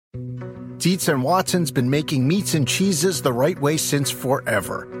Dietz and Watson's been making meats and cheeses the right way since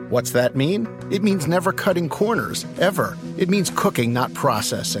forever. What's that mean? It means never cutting corners, ever. It means cooking, not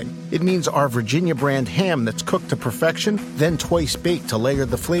processing. It means our Virginia brand ham that's cooked to perfection, then twice baked to layer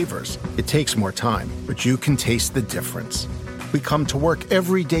the flavors. It takes more time, but you can taste the difference. We come to work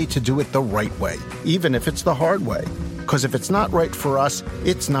every day to do it the right way, even if it's the hard way. Because if it's not right for us,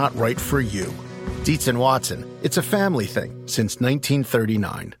 it's not right for you. Dietz and Watson, it's a family thing since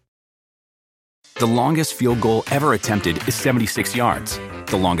 1939. The longest field goal ever attempted is 76 yards.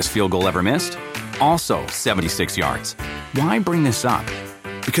 The longest field goal ever missed? Also 76 yards. Why bring this up?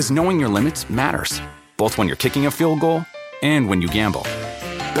 Because knowing your limits matters, both when you're kicking a field goal and when you gamble.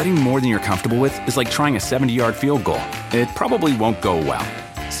 Betting more than you're comfortable with is like trying a 70-yard field goal. It probably won't go well.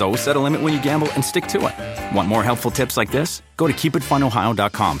 So set a limit when you gamble and stick to it. Want more helpful tips like this? Go to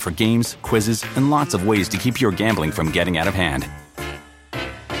keepitfunohio.com for games, quizzes, and lots of ways to keep your gambling from getting out of hand.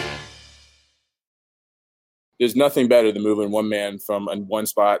 There's nothing better than moving one man from one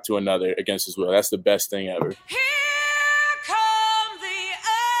spot to another against his will. That's the best thing ever. Here come the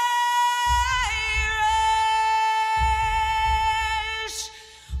Irish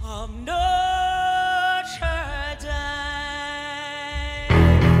of Notre Dame.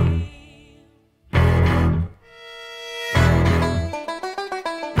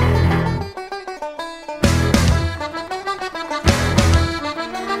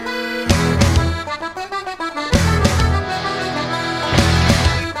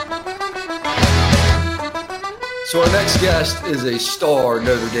 So our next guest is a star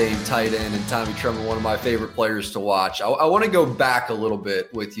Notre Dame tight end and Tommy Tremble, one of my favorite players to watch. I want to go back a little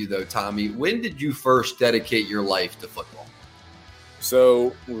bit with you, though, Tommy. When did you first dedicate your life to football?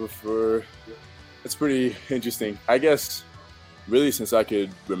 So it's pretty interesting. I guess really since I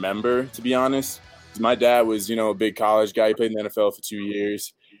could remember, to be honest. My dad was, a big college guy. He played in the NFL for 2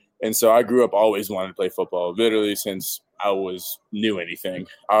 years. And so I grew up always wanting to play football, literally since I knew anything.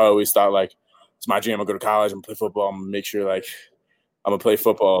 I always thought, it's my dream. I'm going to go to college and play football. I'm going to make sure, I'm going to play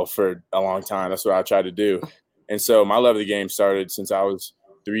football for a long time. That's what I tried to do. And so my love of the game started since I was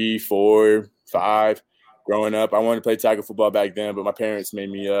 3, 4, 5. Growing up, I wanted to play tackle football back then, but my parents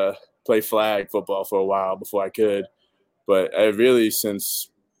made me play flag football for a while before I could. But really, since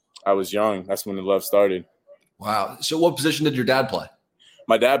I was young, that's when the love started. Wow. So what position did your dad play?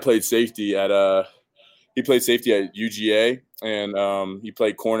 My dad played safety at UGA, and he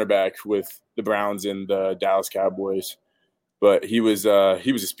played cornerback with the Browns and the Dallas Cowboys. But he was a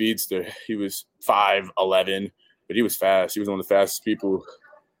speedster. He was 5'11", but he was fast. He was one of the fastest people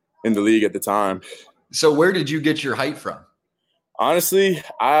in the league at the time. So where did you get your height from? Honestly,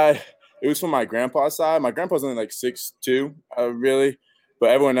 it was from my grandpa's side. My grandpa's only 6'2", really. But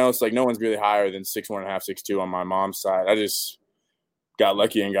everyone else, no one's really higher than 6'1.5", 6'2" on my mom's side. I just got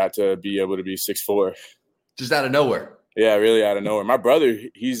lucky and got to be able to be 6'4". Just out of nowhere. Yeah, really out of nowhere. My brother,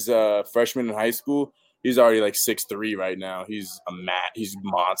 he's a freshman in high school. He's already 6'3" right now. He's a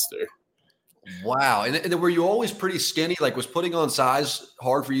monster. Wow. And were you always pretty skinny? Was putting on size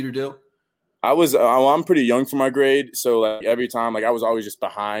hard for you to do? I'm pretty young for my grade. So every time, I was always just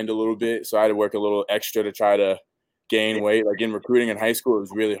behind a little bit. So I had to work a little extra to try to gain weight. In recruiting in high school, it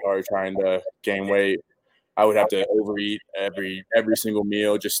was really hard trying to gain weight. I would have to overeat every single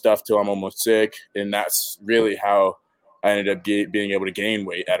meal, just stuff till I'm almost sick. And that's really how I ended up being able to gain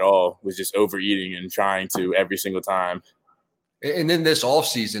weight at all, was just overeating and trying to every single time. And then this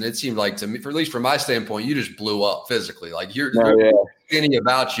offseason, it seemed like to me, at least from my standpoint, you just blew up physically. You're skinny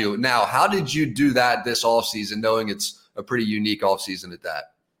about you. Now, how did you do that this offseason, knowing it's a pretty unique offseason at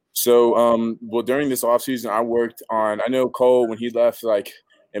that? So, during this offseason, I worked on – I know Cole, when he left,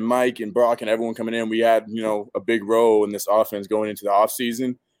 and Mike and Brock and everyone coming in, we had, a big role in this offense going into the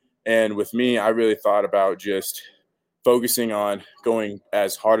offseason. And with me, I really thought about just focusing on going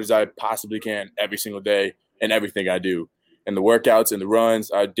as hard as I possibly can every single day in everything I do. And the workouts and the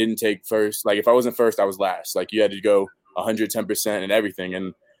runs, I didn't take first. If I wasn't first, I was last. You had to go 110% and everything.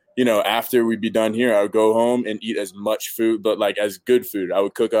 And, after we'd be done here, I would go home and eat as much food, but as good food. I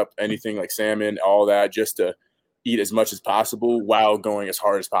would cook up anything like salmon, all that, just to eat as much as possible while going as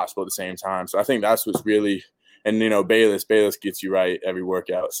hard as possible at the same time. So I think that's what's really – and, Bayless gets you right every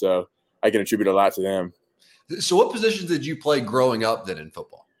workout. So I can attribute a lot to them. So what positions did you play growing up then in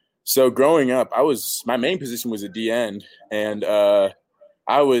football? So growing up, my main position was a D end, and I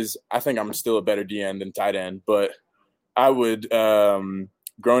think I'm still a better D end than tight end, but I would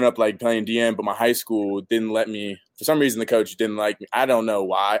growing up playing D end, but my high school didn't let me. For some reason, the coach didn't like me. I don't know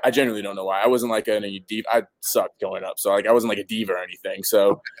why. I genuinely don't know why. I wasn't any diva. I sucked going up, so I wasn't a diva or anything.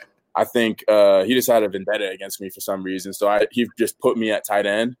 So I think he just had a vendetta against me for some reason. So he just put me at tight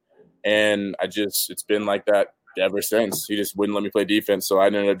end. And it's been like that ever since. He just wouldn't let me play defense. So I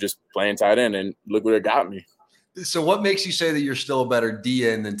ended up just playing tight end, and look where it got me. So what makes you say that you're still a better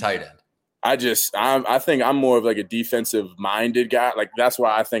DN than tight end? I think I'm more of like a defensive minded guy. Like that's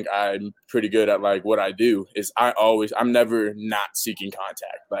why I think I'm pretty good at like what I do is I'm never not seeking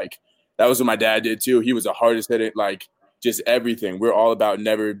contact. Like that was what my dad did too. He was the hardest at it, like just everything. We're all about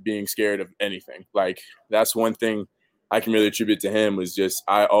never being scared of anything. Like that's one thing I can really attribute to him was just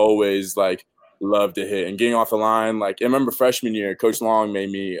I always like loved to hit and getting off the line. Like I remember freshman year, Coach Long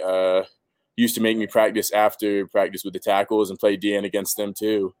used to make me practice after practice with the tackles and play DN against them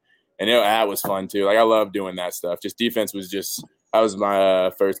too. And that was fun too. Like I love doing that stuff. Just defense that was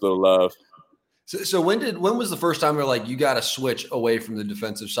my first little love. So when was the first time you're like, you got to switch away from the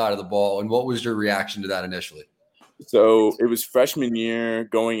defensive side of the ball? And what was your reaction to that initially? So it was freshman year.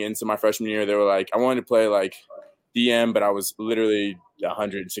 Going into my freshman year, they were like, I wanted to play like DM, but I was literally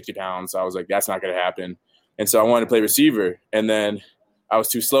 160 pounds. So I was like, that's not going to happen. And so I wanted to play receiver. And then I was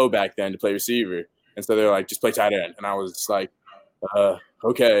too slow back then to play receiver. And so they were like, just play tight end. And I was like,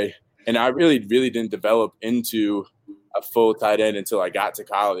 okay. And I really, really didn't develop into a full tight end until I got to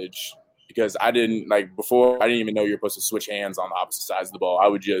college because I didn't even know you're supposed to switch hands on the opposite sides of the ball. I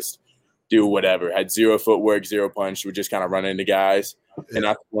would just do whatever. Had zero footwork, zero punch, would just kind of run into guys. And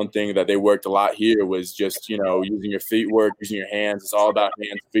that's one thing that they worked a lot here was just, using your feet work, using your hands. It's all about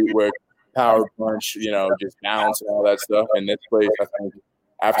hands, feet work, power punch, just bounce and all that stuff. And this place, I think,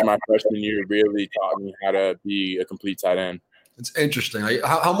 after my freshman year really taught me how to be a complete tight end. It's interesting.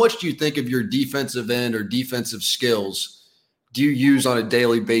 How much do you think of your defensive end or defensive skills do you use on a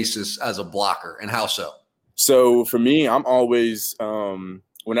daily basis as a blocker, and how so? So for me, I'm always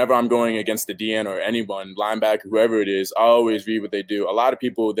whenever I'm going against the DN or anyone, linebacker, whoever it is, I always read what they do. A lot of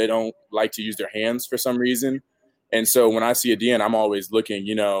people, they don't like to use their hands for some reason. And so when I see a DN, I'm always looking,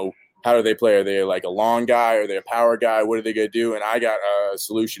 how do they play? Are they like a long guy? Are they a power guy? What are they going to do? And I got a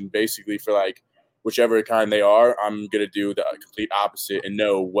solution basically for like whichever kind they are, I'm going to do the complete opposite and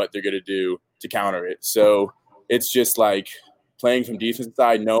know what they're going to do to counter it. So it's just like playing from defense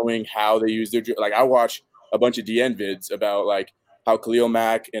side, knowing how they use their – like I watch a bunch of DN vids about like how Khalil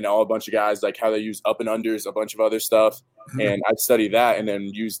Mack and a bunch of guys, like how they use up and unders, a bunch of other stuff. And I study that and then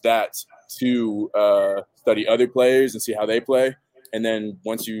use that to study other players and see how they play. And then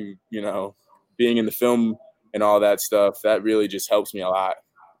once being in the film and all that stuff, that really just helps me a lot.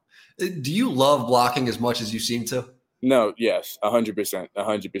 Do you love blocking as much as you seem to? No, yes, 100%,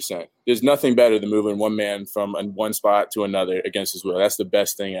 100%. There's nothing better than moving one man from one spot to another against his will. That's the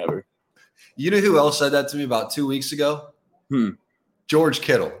best thing ever. You know who else said that to me about 2 weeks ago? George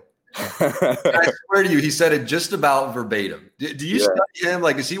Kittle. I swear to you, he said it just about verbatim. Do you study him?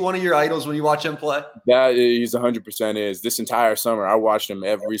 Like, is he one of your idols when you watch him play? That he's 100% is. This entire summer, I watched him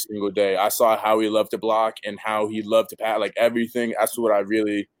every single day. I saw how he loved to block and how he loved to pass, like everything. That's what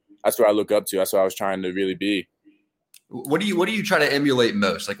I look up to. That's what I was trying to really be. What do you try to emulate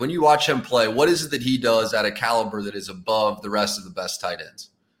most? Like when you watch him play, what is it that he does at a caliber that is above the rest of the best tight ends?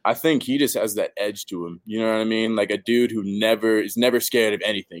 I think he just has that edge to him. You know what I mean? Like a dude who is never scared of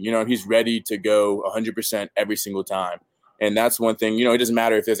anything. He's ready to go 100% every single time. And that's one thing, it doesn't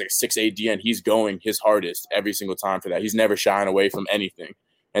matter if there's like a 6'8" DN, he's going his hardest every single time for that. He's never shying away from anything.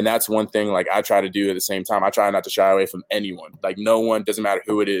 And that's one thing like I try to do at the same time. I try not to shy away from anyone. Like no one, doesn't matter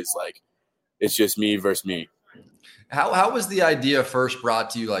who it is. Like it's just me versus me. How was the idea first brought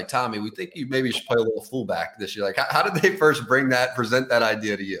to you? Like, Tommy, we think you maybe should play a little fullback this year. Like, how did they first present that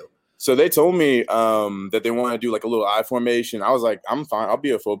idea to you? So they told me that they want to do like a little I formation. I was like, I'm fine. I'll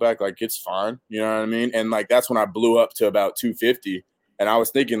be a fullback. Like, it's fine. You know what I mean? And like, that's when I blew up to about 250. And I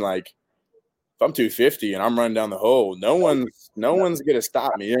was thinking like, if I'm 250 and I'm running down the hole, no one's going to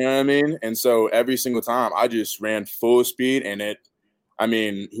stop me. You know what I mean? And so every single time I just ran full speed and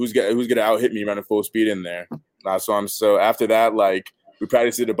who's going to out hit me running full speed in there? So after that, like we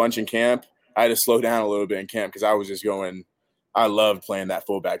practiced it a bunch in camp. I had to slow down a little bit in camp because I was just going. I loved playing that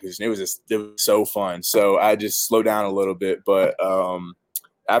fullback position. It was so fun. So I just slowed down a little bit. But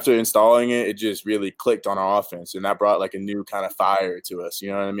after installing it, it just really clicked on our offense, and that brought like a new kind of fire to us. You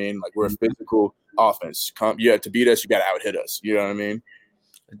know what I mean? Like we're a physical offense. To beat us, you got to out hit us. You know what I mean?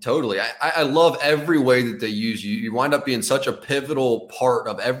 Totally. I love every way that they use you. You wind up being such a pivotal part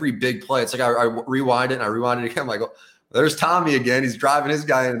of every big play. It's like I rewind it and I rewind it again. I'm like, oh, there's Tommy again. He's driving his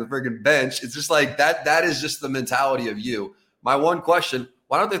guy into the freaking bench. It's just like that. That is just the mentality of you. My one question,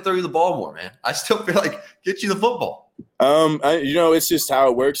 why don't they throw you the ball more, man? I still feel like get you the football. It's just how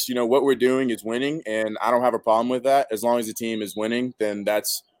it works. What we're doing is winning, and I don't have a problem with that. As long as the team is winning, then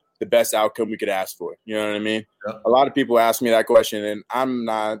that's the best outcome we could ask for. You know what I mean? Yeah. A lot of people ask me that question, and I'm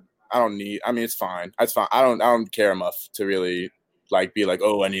not don't need. I mean, it's fine. That's fine. I don't care enough to really like be like,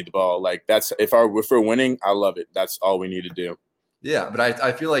 oh, I need the ball. Like that's if we're winning, I love it. That's all we need to do. Yeah, but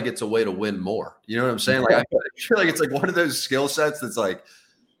I feel like it's a way to win more. You know what I'm saying? Like I feel like it's like one of those skill sets that's like,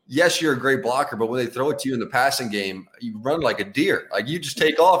 yes, you're a great blocker, but when they throw it to you in the passing game, you run like a deer. Like you just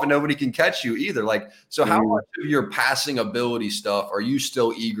take off and nobody can catch you either. Like, so how much of your passing ability stuff are you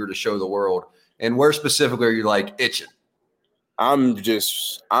still eager to show the world? And where specifically are you like itching? I'm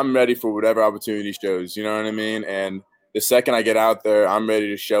ready for whatever opportunity shows. You know what I mean? And the second I get out there, I'm ready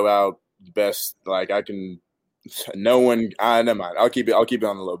to show out the best. Like I can. No one. Never mind. I'll keep it on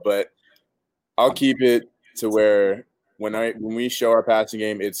the low, but I'll keep it to where when we show our passing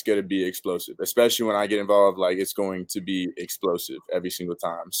game, it's going to be explosive. Especially when I get involved, like it's going to be explosive every single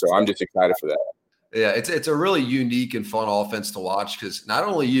time. So I'm just excited for that. Yeah, it's a really unique and fun offense to watch because not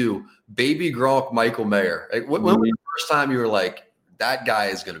only you, baby Gronk, Michael Mayer. Like, when was the first time you were like, that guy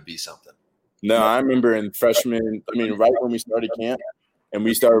is going to be something? No, I remember in freshman. I mean, right when we started camp and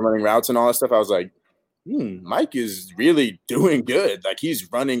we started running routes and all that stuff, I was like, Mike is really doing good. Like he's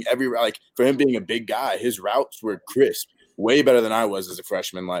running like for him being a big guy, his routes were crisp, way better than I was as a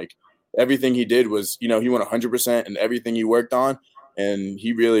freshman. Like everything he did was, he went 100% and everything he worked on. And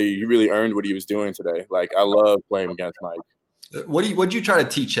he really earned what he was doing today. Like I love playing against Mike. What'd you try to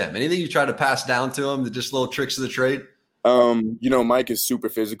teach him? Anything you try to pass down to him? Just little tricks of the trade? Mike is super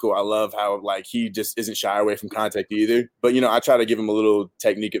physical. I love how like he just isn't shy away from contact either. But I try to give him a little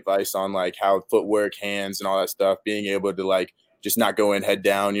technique advice on like how footwork, hands, and all that stuff. Being able to like just not go in head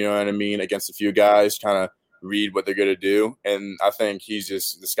down, you know what I mean, against a few guys, kind of read what they're gonna do. And I think he's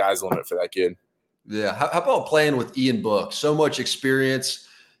just the sky's the limit for that kid. Yeah. How about playing with Ian Book? So much experience,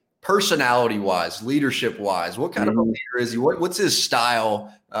 personality-wise, leadership-wise. What kind of a leader is he? What's his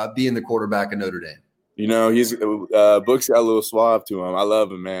style being the quarterback of Notre Dame? He's Book's got a little suave to him. I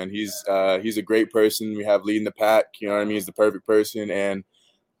love him, man. He's a great person. We have leading the pack. You know what I mean? He's the perfect person. And,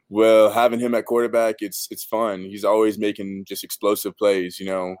 well, having him at quarterback, it's fun. He's always making just explosive plays.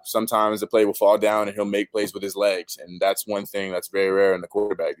 Sometimes the play will fall down and he'll make plays with his legs. And that's one thing that's very rare in the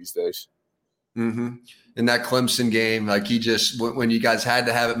quarterback these days. Mm-hmm. In that Clemson game, like he just when you guys had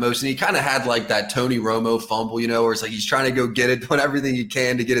to have it most, and he kind of had like that Tony Romo fumble, where it's like he's trying to go get it, doing everything he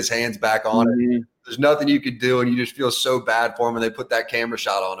can to get his hands back on it. There's nothing you could do, and you just feel so bad for him. And they put that camera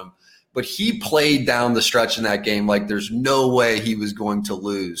shot on him, but he played down the stretch in that game like there's no way he was going to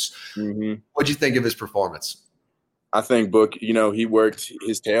lose. What'd you think of his performance? I think Book, he worked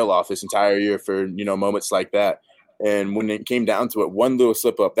his tail off this entire year for moments like that. And when it came down to it, one little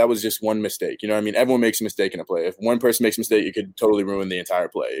slip up, that was just one mistake. Everyone makes a mistake in a play. If one person makes a mistake, it could totally ruin the entire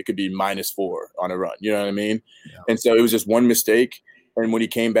play. It could be -4 on a run. You know what I mean? Yeah. And so it was just one mistake. And when he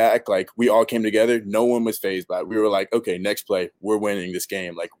came back, like we all came together, no one was fazed by it. We were like, okay, next play, we're winning this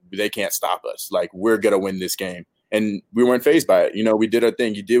game. Like they can't stop us. Like we're going to win this game. And we weren't fazed by it. We did our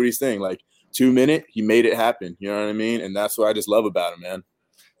thing. He did what he's saying. Like 2 minute, he made it happen. You know what I mean? And that's what I just love about him, man.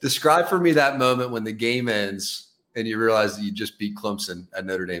 Describe for me that moment when the game ends and you realize that you just beat Clemson at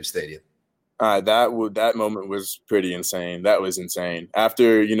Notre Dame Stadium. That moment was pretty insane. That was insane.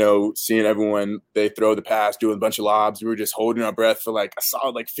 After, seeing everyone, they throw the pass, doing a bunch of lobs, we were just holding our breath for like a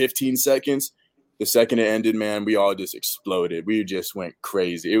solid 15 seconds. The second it ended, man, we all just exploded. We just went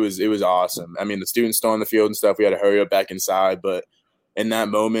crazy. It was awesome. I mean, the students still on the field and stuff. We had to hurry up back inside. But in that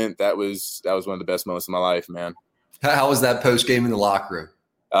moment, that was one of the best moments of my life, man. How was that post game in the locker room?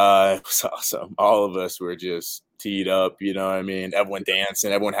 It was awesome. All of us were just teed up, you know what I mean? Everyone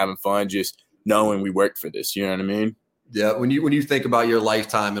dancing, everyone having fun, just knowing we worked for this, you know what I mean? Yeah. When you think about your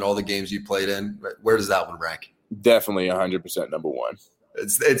lifetime and all the games you played in, where does that one rank? Definitely 100% number one.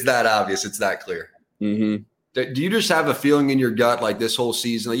 It's that obvious. It's that clear. Mm-hmm. Do you just have a feeling in your gut like this whole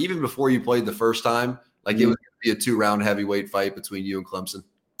season, like even before you played the first time, like it was going to be a 2-round heavyweight fight between you and Clemson?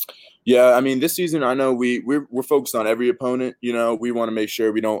 Yeah, I mean, this season, I know we're focused on every opponent. We want to make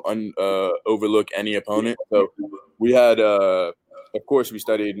sure we don't overlook any opponent. So we had, of course, we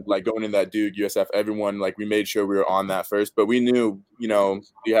studied like going in that Duke, USF, everyone. Like we made sure we were on that first. But we knew,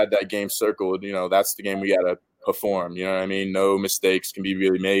 we had that game circled. That's the game we got to perform. You know what I mean? No mistakes can be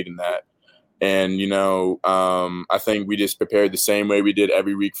really made in that. And I think we just prepared the same way we did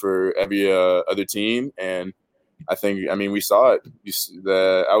every week for every other team. And we saw it.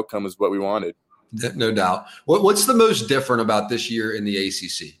 The outcome is what we wanted. No doubt. What's the most different about this year in the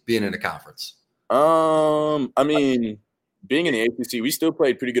ACC, being in a conference? Being in the ACC, we still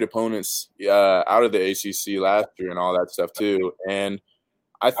played pretty good opponents out of the ACC last year and all that stuff too. And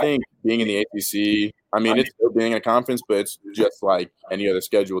I think being in the ACC, it's still being in a conference, but it's just like any other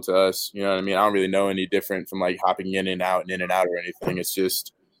schedule to us. You know what I mean? I don't really know any different from like hopping in and out or anything. It's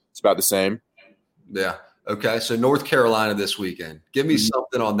just about the same. Yeah. Okay. So North Carolina this weekend. Give me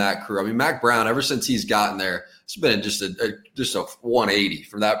something on that crew. I mean, Mack Brown, ever since he's gotten there, it's been just a 180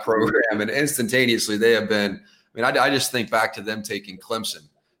 from that program. And instantaneously they have been, I just think back to them taking Clemson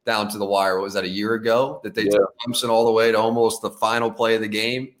down to the wire. What was that, a year ago that they took Clemson all the way to almost the final play of the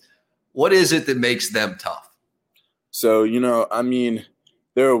game? What is it that makes them tough? So,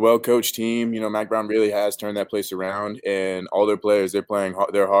 they're a well-coached team. Mack Brown really has turned that place around, and all their players, they're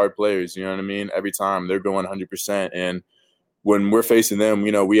hard players. You know what I mean? Every time they're going 100%. And when we're facing them,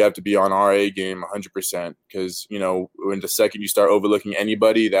 we have to be on our A game 100% because, when the second you start overlooking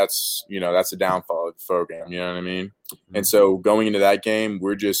anybody, that's a downfall of the program. You know what I mean? Mm-hmm. And so going into that game,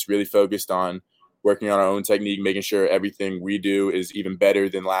 we're just really focused on working on our own technique, making sure everything we do is even better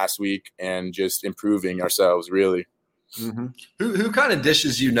than last week and just improving ourselves, really. Mm-hmm. Who kind of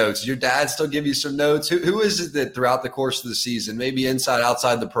dishes you notes? Does your dad still give you some notes? Who is it that throughout the course of the season, maybe inside,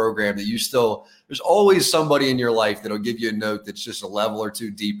 outside the program, that you still – there's always somebody in your life that'll give you a note that's just a level or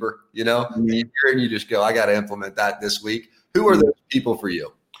two deeper, Mm-hmm. You hear and you just go, I got to implement that this week. Who are those people for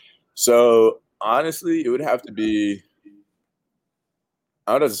you? So, honestly, it would have to be –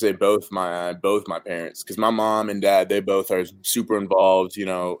 I would have to say both my parents, because my mom and dad, they both are super involved,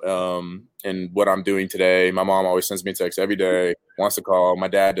 in what I'm doing today. My mom always sends me a text every day, wants to call. My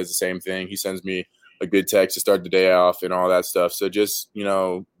dad does the same thing. He sends me a good text to start the day off and all that stuff. So just,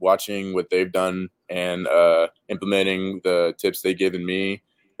 watching what they've done and implementing the tips they've given me,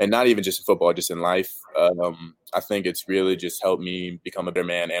 and not even just in football, just in life, I think it's really just helped me become a better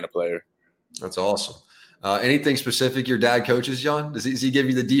man and a player. That's awesome. Anything specific your dad coaches, John? Does he give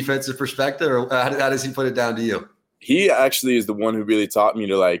you the defensive perspective, or how does he put it down to you? He actually is the one who really taught me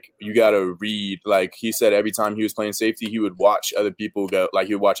to, you got to read. He said every time he was playing safety, he would watch other people go,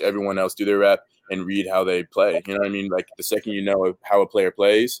 he would watch everyone else do their rep and read how they play. You know what I mean? The second you know how a player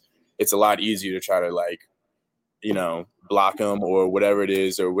plays, it's a lot easier to try to, block them or whatever it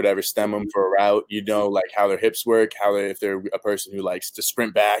is, or whatever, stem them for a route. How their hips work, if they're a person who likes to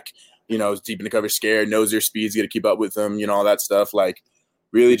sprint back, is deep in the cover, scared, knows their speed's going to keep up with them, all that stuff.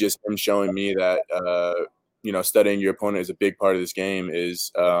 Really just him showing me that, studying your opponent is a big part of this game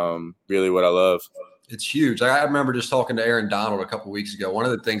is really what I love. It's huge. I remember just talking to Aaron Donald a couple of weeks ago. One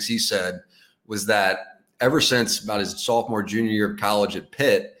of the things he said was that ever since about his sophomore, junior year of college at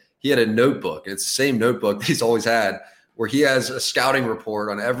Pitt, he had a notebook. It's the same notebook that he's always had, where he has a scouting report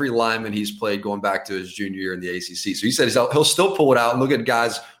on every lineman he's played going back to his junior year in the ACC. So he said he'll still pull it out and look at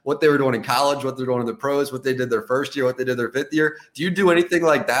guys, what they were doing in college, what they're doing in the pros, what they did their first year, what they did their fifth year. Do you do anything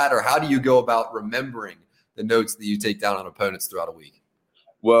like that, or how do you go about remembering the notes that you take down on opponents throughout a week?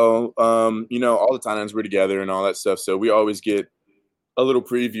 Well, all the tight ends were together and all that stuff. So we always get a little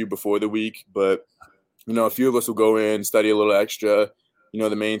preview before the week, but, a few of us will go in, study a little extra.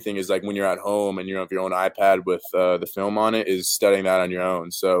 The main thing is when you're at home and you have your own iPad with the film on it, is studying that on your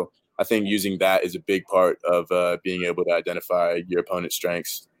own. So I think using that is a big part of being able to identify your opponent's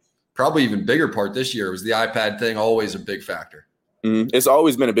strengths. Probably even bigger part this year was the iPad thing, always a big factor. Mm-hmm. It's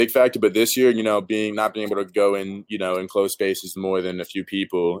always been a big factor, but this year, not being able to go in, in closed spaces more than a few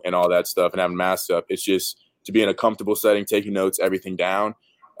people and all that stuff and having masks up. It's just to be in a comfortable setting, taking notes, everything down.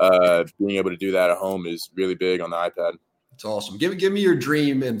 Being able to do that at home is really big on the iPad. It's awesome. Give me your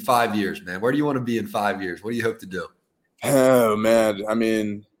dream in 5 years, man. Where do you want to be in 5 years? What do you hope to do? Oh,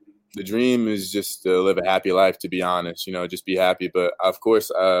 man. The dream is just to live a happy life, to be honest, just be happy. But of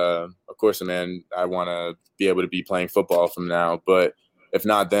course, man, I want to be able to be playing football from now. But if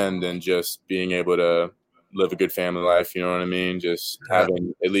not then just being able to live a good family life, you know what I mean? Just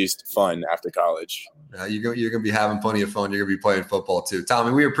having at least fun after college. You're going to be having plenty of fun. You're going to be playing football too.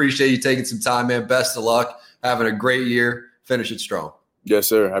 Tommy, we appreciate you taking some time, man. Best of luck. Having a great year. Finish it strong. Yes,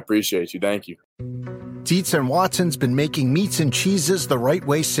 sir. I appreciate you. Thank you. Dietz & Watson's been making meats and cheeses the right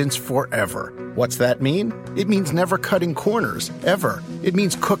way since forever. What's that mean? It means never cutting corners, ever. It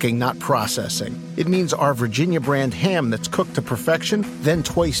means cooking, not processing. It means our Virginia brand ham that's cooked to perfection, then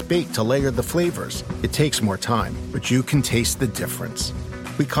twice baked to layer the flavors. It takes more time, but you can taste the difference.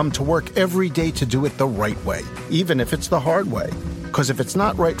 We come to work every day to do it the right way, even if it's the hard way. Because if it's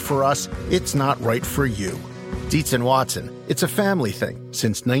not right for us, it's not right for you. Dietz & Watson, it's a family thing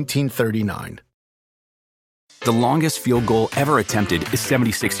since 1939. The longest field goal ever attempted is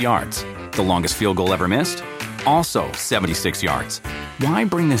 76 yards. The longest field goal ever missed? Also 76 yards. Why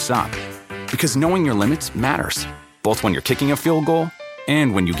bring this up? Because knowing your limits matters, both when you're kicking a field goal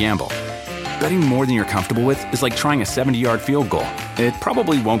and when you gamble. Betting more than you're comfortable with is like trying a 70-yard field goal. It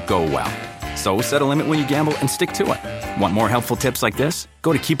probably won't go well. So set a limit when you gamble and stick to it. Want more helpful tips like this?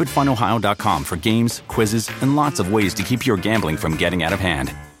 Go to keepitfunohio.com for games, quizzes, and lots of ways to keep your gambling from getting out of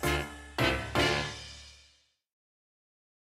hand.